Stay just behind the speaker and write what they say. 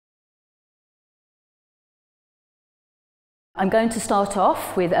I'm going to start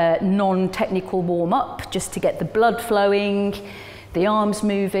off with a non-technical warm-up just to get the blood flowing, the arms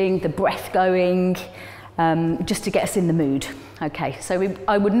moving, the breath going, just to get us in the mood. Okay, so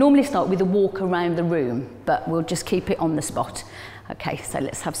I would normally start with a walk around the room, but we'll just keep it on the spot. Okay, so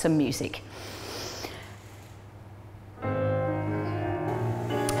let's have some music.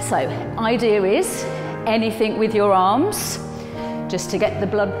 So, idea is anything with your arms, just to get the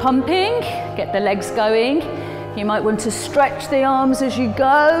blood pumping, get the legs going. You might want to stretch the arms as you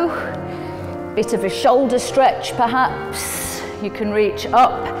go, bit of a shoulder stretch perhaps. You can reach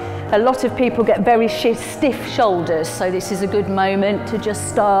up. A lot of people get very stiff shoulders, so this is a good moment to just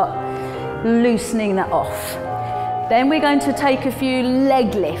start loosening that off. Then we're going to take a few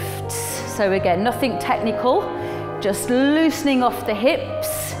leg lifts. So again, nothing technical, just loosening off the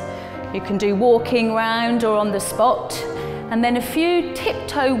hips. You can do walking round or on the spot. And then a few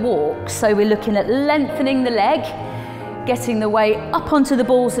tiptoe walks. So we're looking at lengthening the leg, getting the weight up onto the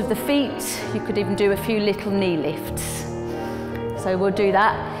balls of the feet. You could even do a few little knee lifts. So we'll do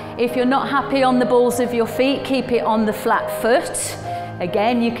that. If you're not happy on the balls of your feet, keep it on the flat foot.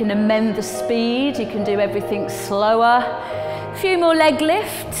 Again, you can amend the speed. You can do everything slower. A few more leg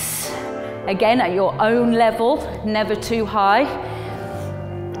lifts. Again, at your own level, never too high.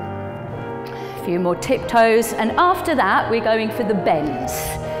 A few more tiptoes, and after that we're going for the bends.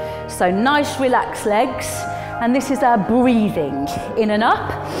 So nice relaxed legs, and this is our breathing. In and up,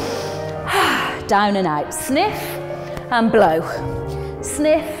 down and out. Sniff and blow.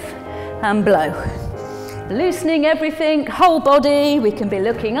 Sniff and blow. Loosening everything, whole body. We can be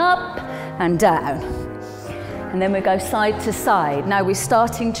looking up and down. And then we go side to side. Now we're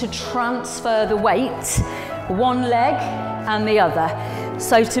starting to transfer the weight, one leg and the other.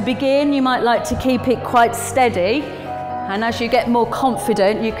 So to begin, you might like to keep it quite steady, and as you get more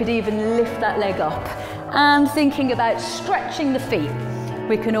confident, you could even lift that leg up. And thinking about stretching the feet.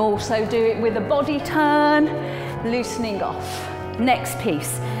 We can also do it with a body turn, loosening off. Next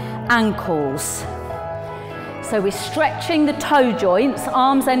piece, ankles. So we're stretching the toe joints,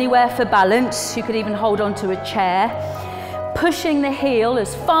 arms anywhere for balance. You could even hold onto a chair. Pushing the heel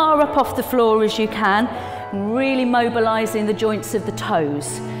as far up off the floor as you can. Really mobilising the joints of the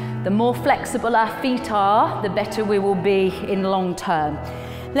toes. The more flexible our feet are, the better we will be in long term.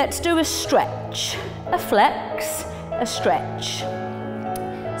 Let's do a stretch, a flex, a stretch.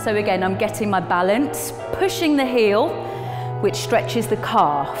 So again, I'm getting my balance, pushing the heel, which stretches the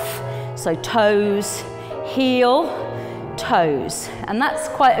calf. So toes, heel, toes. And that's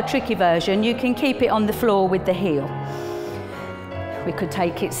quite a tricky version. You can keep it on the floor with the heel. We could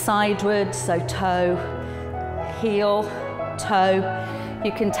take it sideways, so toe, heel, toe.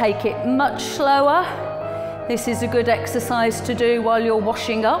 You can take it much slower. This is a good exercise to do while you're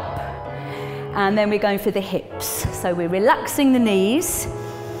washing up. And then we're going for the hips. So we're relaxing the knees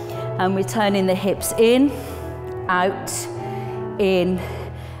and we're turning the hips in, out,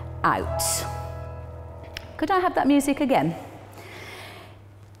 out. Could I have that music again?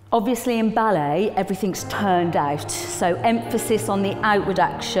 Obviously in ballet, everything's turned out. So emphasis on the outward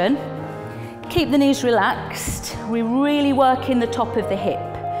action. Keep the knees relaxed. We're really working the top of the hip.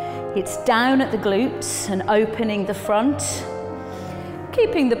 It's down at the glutes and opening the front.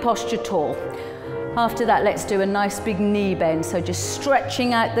 Keeping the posture tall. After that, let's do a nice big knee bend. So just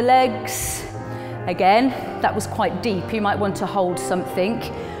stretching out the legs. Again, that was quite deep. You might want to hold something,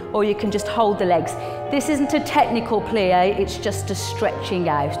 or you can just hold the legs. This isn't a technical plie, it's just a stretching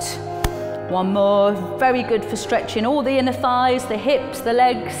out. One more, very good for stretching all the inner thighs, the hips, the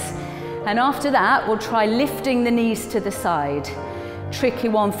legs. And after that, we'll try lifting the knees to the side. Tricky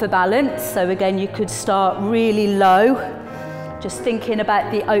one for balance, so again, you could start really low, just thinking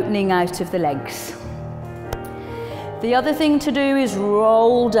about the opening out of the legs. The other thing to do is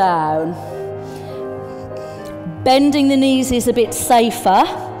roll down. Bending the knees is a bit safer.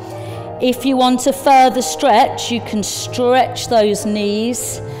 If you want a further stretch, you can stretch those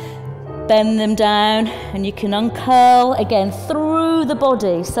knees, bend them down, and you can uncurl again through the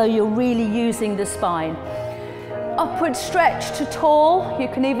body, so you're really using the spine. Upward stretch to tall. You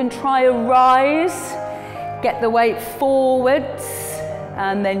can even try a rise. Get the weight forwards,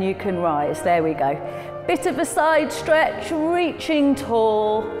 and then you can rise. There we go. Bit of a side stretch, reaching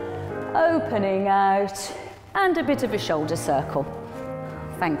tall, opening out, and a bit of a shoulder circle.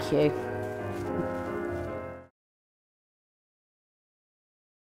 Thank you.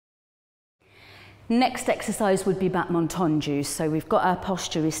 Next exercise would be battements. So we've got our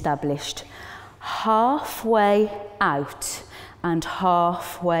posture established. Halfway out and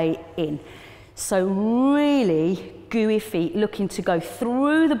halfway in. So really gooey feet, looking to go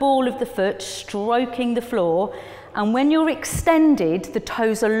through the ball of the foot, stroking the floor. And when you're extended, the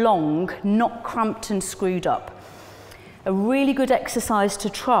toes are long, not cramped and screwed up. A really good exercise to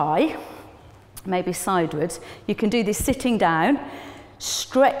try, maybe sideways. You can do this sitting down,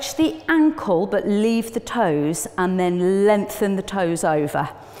 stretch the ankle but leave the toes, and then lengthen the toes over.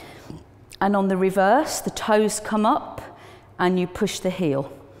 And on the reverse, the toes come up and you push the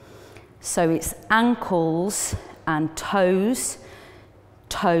heel. So it's ankles and toes,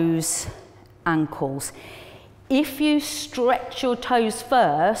 toes, ankles. If you stretch your toes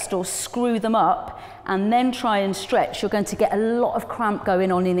first or screw them up and then try and stretch, you're going to get a lot of cramp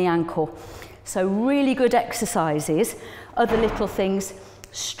going on in the ankle. So really good exercises. Other little things,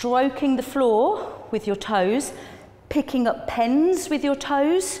 stroking the floor with your toes, picking up pens with your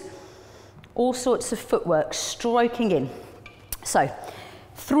toes, all sorts of footwork, stroking in. So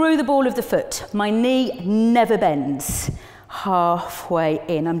through the ball of the foot, my knee never bends. Halfway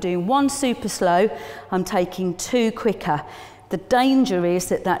in. I'm doing 1 super slow, I'm taking 2 quicker. The danger is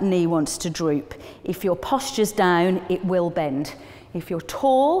that that knee wants to droop. If your posture's down, it will bend. If you're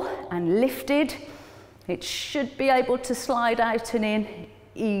tall and lifted, it should be able to slide out and in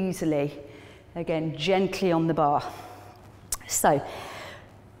easily. Again, gently on the bar. So,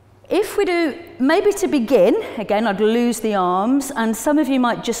 if we do, maybe to begin, again, I'd lose the arms, and some of you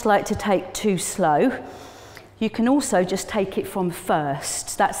might just like to take 2 slow. You can also just take it from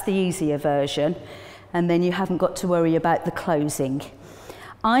first. That's the easier version. And then you haven't got to worry about the closing.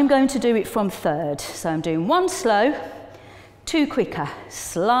 I'm going to do it from third. So I'm doing 1 slow, 2 quicker.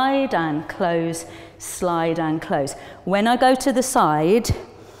 Slide and close, slide and close. When I go to the side,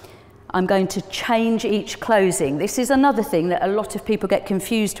 I'm going to change each closing. This is another thing that a lot of people get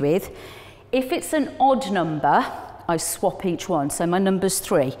confused with. If it's an odd number, I swap each one. So my number's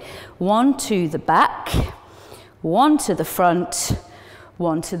 3. 1 to the back, 1 to the front,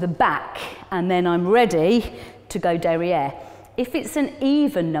 1 to the back, and then I'm ready to go derriere. If it's an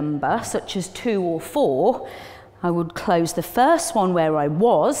even number, such as 2 or 4, I would close the first one where I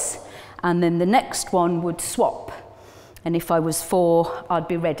was, and then the next one would swap. And if I was 4, I'd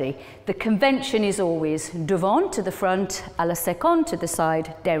be ready. The convention is always devant to the front, à la seconde to the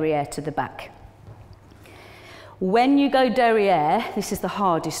side, derriere to the back. When you go derriere, this is the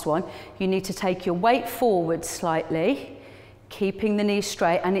hardest one, you need to take your weight forward slightly, keeping the knee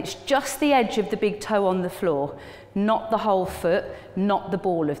straight, and it's just the edge of the big toe on the floor, not the whole foot, not the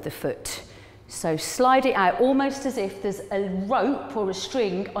ball of the foot. So slide it out almost as if there's a rope or a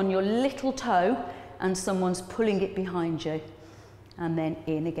string on your little toe and someone's pulling it behind you, and then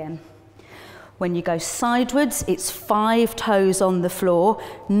in again. When you go sideways, it's 5 toes on the floor,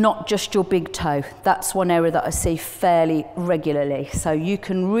 not just your big toe. That's one error that I see fairly regularly. So you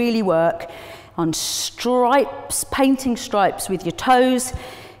can really work on stripes, painting stripes with your toes,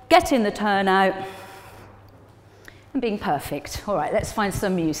 getting the turn out, and being perfect. All right, let's find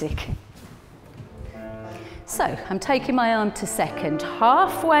some music. So I'm taking my arm to second,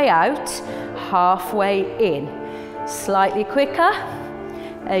 halfway out, halfway in. Slightly quicker,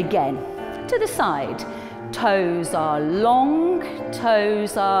 again. To the side, toes are long,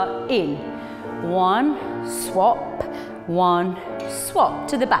 toes are in. 1, swap, 1, swap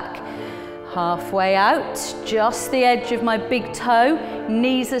to the back. Halfway out, just the edge of my big toe,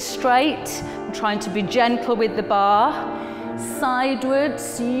 knees are straight. I'm trying to be gentle with the bar.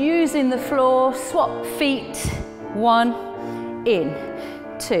 Sidewards, using the floor, swap feet, 1, in,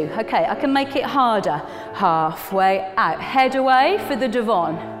 2. Okay, I can make it harder. Halfway out, head away for the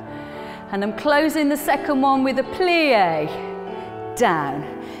devant. And I'm closing the second one with a plie, down.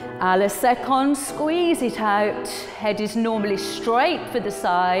 À la seconde, squeeze it out. Head is normally straight for the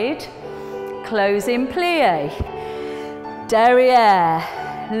side. Closing plie. Derriere,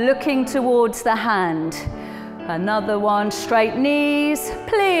 looking towards the hand. Another one, straight knees,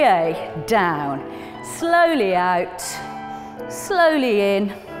 plie, down. Slowly out, slowly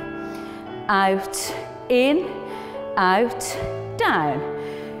in, out, down.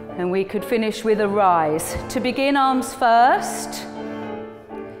 And we could finish with a rise. To begin, arms first.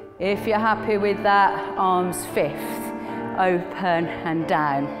 If you're happy with that, arms 5th. Open and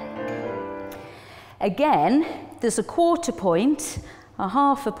down. Again, there's a 1/4 point, a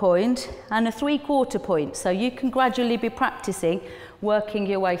 1/2 point, and a 3/4 point. So you can gradually be practicing, working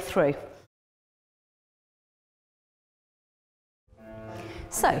your way through.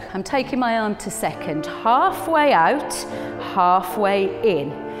 So I'm taking my arm to second, halfway out, halfway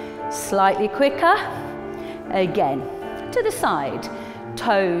in. Slightly quicker, again, to the side.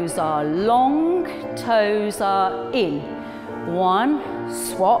 Toes are long, toes are in. 1,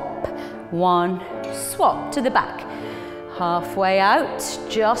 swap, 1, swap to the back. Halfway out,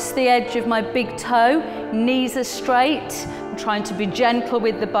 just the edge of my big toe, knees are straight. I'm trying to be gentle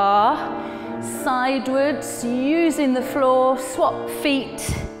with the bar. Sidewards, using the floor, swap feet.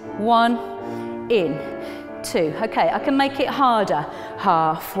 1, in, 2. Okay, I can make it harder.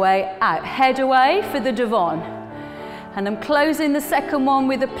 Halfway out, head away for the devant. And I'm closing the second one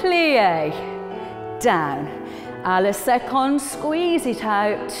with a plie. Down. À la seconde, squeeze it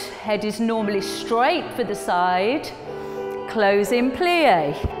out. Head is normally straight for the side. Closing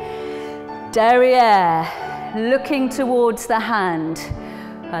plie. Derrière, looking towards the hand.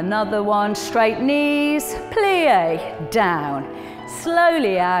 Another one, straight knees, plie, down.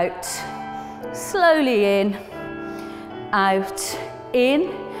 Slowly out, slowly in, out,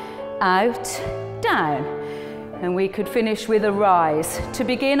 down. And we could finish with a rise. To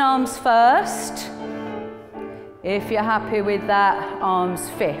begin, arms first. If you're happy with that, arms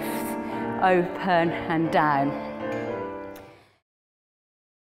fifth. Open and down.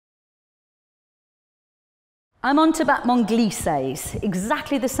 I'm on to battement glissés.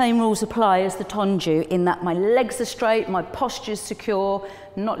 Exactly the same rules apply as the tendu in that my legs are straight, my posture's secure,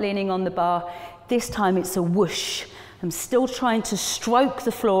 not leaning on the bar. This time it's a whoosh. I'm still trying to stroke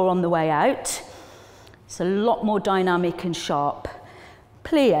the floor on the way out. It's a lot more dynamic and sharp.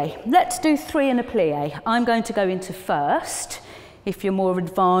 Plie. Let's do 3 in a plie. I'm going to go into first. If you're more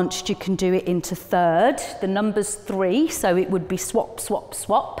advanced, you can do it into third. The number's 3, so it would be swap, swap,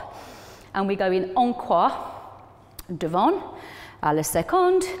 swap. And we go in en croix. Devant, à la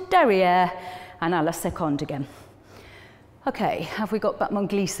seconde, derrière, and à la seconde again. Okay, have we got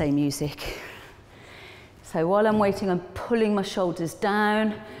battement glissé music? So while I'm waiting, I'm pulling my shoulders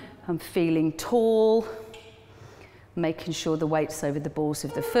down, I'm feeling tall, making sure the weight's over the balls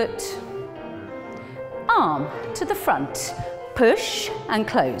of the foot. Arm to the front, push and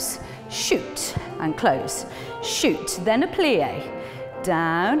close, shoot and close, shoot, then a plie,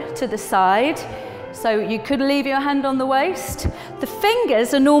 down to the side. So you could leave your hand on the waist. The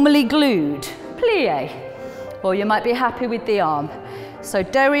fingers are normally glued, plie, or you might be happy with the arm. So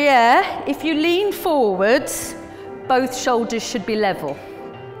derrière, if you lean forwards, both shoulders should be level.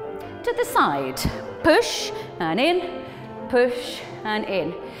 To the side, push and in, push and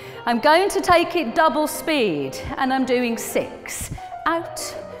in. I'm going to take it double speed and I'm doing 6.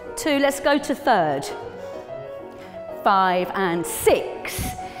 Out, 2, let's go to third. 5 and 6.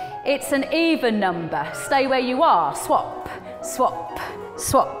 It's an even number. Stay where you are. Swap, swap,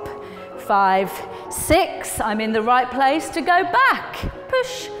 swap. 5, 6. I'm in the right place to go back.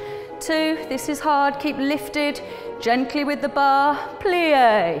 Push. 2. This is hard. Keep lifted. Gently with the bar.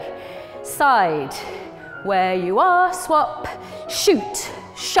 Plie. Side. Where you are. Swap. Shoot.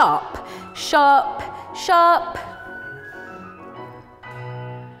 Sharp. Sharp. Sharp.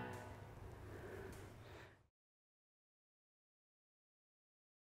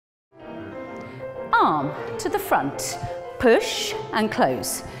 Arm to the front, push and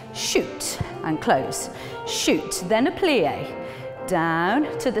close, shoot and close, shoot, then a plie, down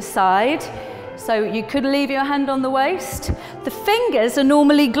to the side. So you could leave your hand on the waist. The fingers are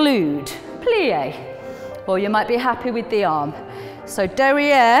normally glued, plie, or you might be happy with the arm. So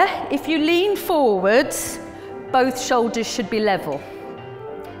derrière, if you lean forwards, both shoulders should be level.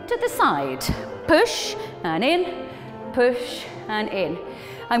 To the side, push and in, push and in.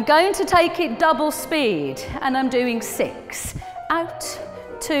 I'm going to take it double speed and I'm doing 6. Out,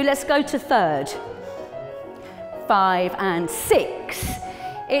 2, let's go to third. 5 and 6.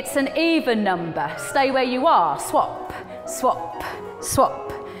 It's an even number. Stay where you are. Swap, swap,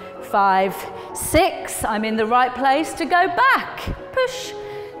 swap. 5, 6. I'm in the right place to go back. Push.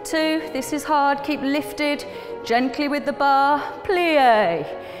 2, this is hard. Keep lifted. Gently with the bar. Plie.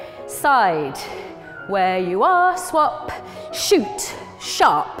 Side. Where you are. Swap. Shoot.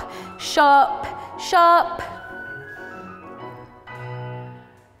 Sharp, sharp, sharp.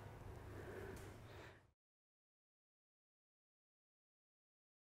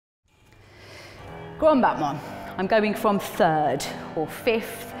 Grand battement. I'm going from third or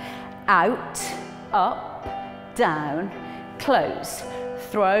fifth, out, up, down, close,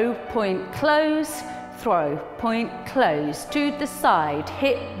 throw, point, close, throw, point, close, to the side,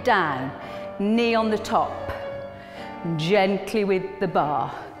 hip down, knee on the top. Gently with the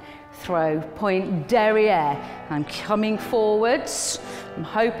bar, throw, point, derrière. I'm coming forwards, I'm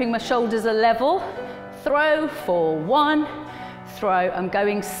hoping my shoulders are level, throw for 1, throw, I'm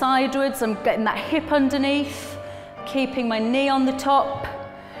going sideways, I'm getting that hip underneath, keeping my knee on the top,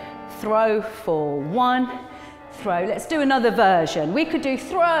 throw for 1, throw. Let's do another version. We could do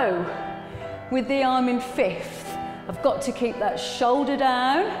throw with the arm in fifth. I've got to keep that shoulder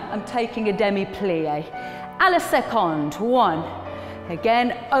down, I'm taking a demi-plie. À la seconde, 1.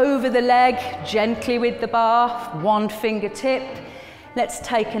 Again, over the leg, gently with the barre, 1 fingertip. Let's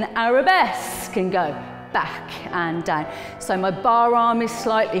take an arabesque and go back and down. So my barre arm is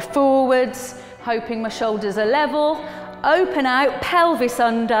slightly forwards, hoping my shoulders are level. Open out, pelvis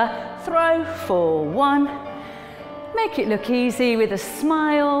under, throw for 1. Make it look easy with a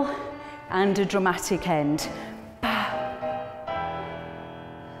smile and a dramatic end.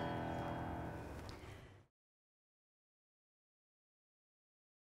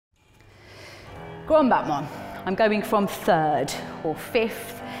 Go on, back one. I'm going from 3rd or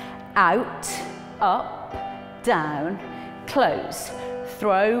 5th, out, up, down, close,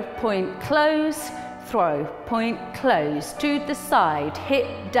 throw, point, close, throw, point, close, to the side,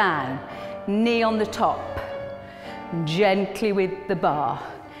 hip down, knee on the top, gently with the barre,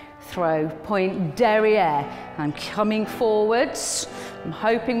 throw, point, derriere. I'm coming forwards, I'm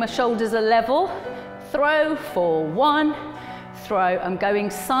hoping my shoulders are level, throw for 1, throw, I'm going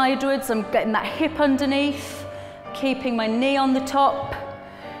sideways, I'm getting that hip underneath, keeping my knee on the top,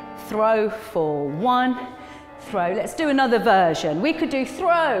 throw for 1, throw. Let's do another version. We could do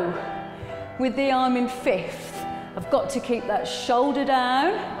throw with the arm in 5th. I've got to keep that shoulder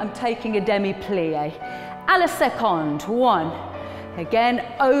down. I'm taking a demi-plie. À la seconde, 1. Again,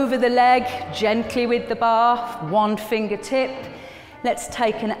 over the leg, gently with the barre, 1 fingertip. Let's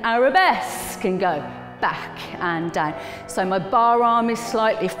take an arabesque and go back and down. So my barre arm is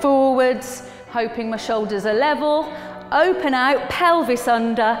slightly forwards, hoping my shoulders are level. Open out, pelvis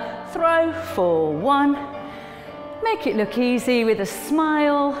under, throw for 1. Make it look easy with a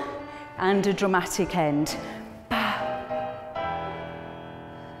smile and a dramatic end.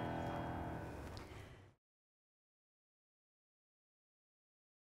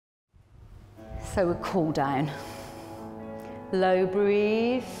 So a cool down. Low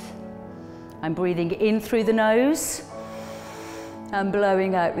breathe. I'm breathing in through the nose and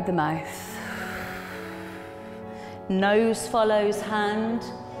blowing out with the mouth. Nose follows hand,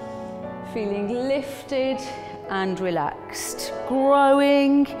 feeling lifted and relaxed.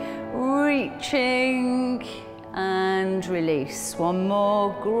 Growing, reaching and release. 1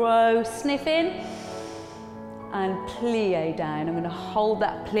 more, grow, sniff in and plie down. I'm going to hold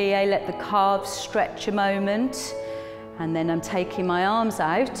that plie, let the calves stretch a moment, and then I'm taking my arms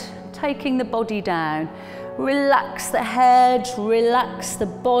out, taking the body down. Relax the head, relax the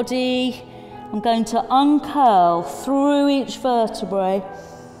body. I'm going to uncurl through each vertebrae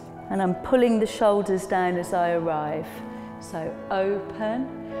and I'm pulling the shoulders down as I arrive. So open,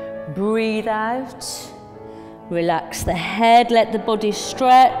 breathe out, relax the head, let the body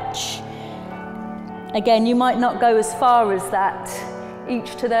stretch. Again, you might not go as far as that,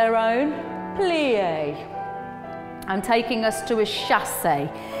 each to their own. Plie. I'm taking us to a chassé.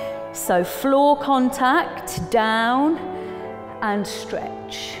 So floor contact, down and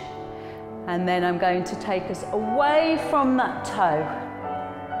stretch. And then I'm going to take us away from that toe.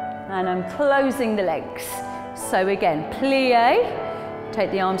 And I'm closing the legs. So again, plie,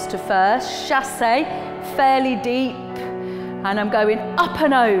 take the arms to first, chassé, fairly deep. And I'm going up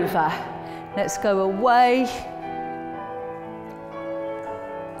and over. Let's go away.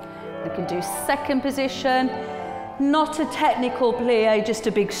 I can do second position. Not a technical plie, just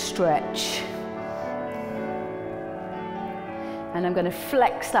a big stretch. And I'm going to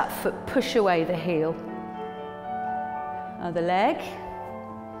flex that foot, push away the heel. Other leg.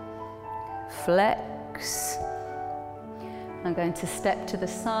 Flex. I'm going to step to the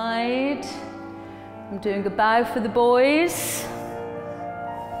side. I'm doing a bow for the boys.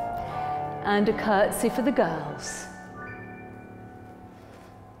 And a curtsy for the girls.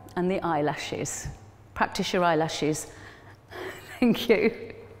 And the eyelashes. Practice your eyelashes. Thank you.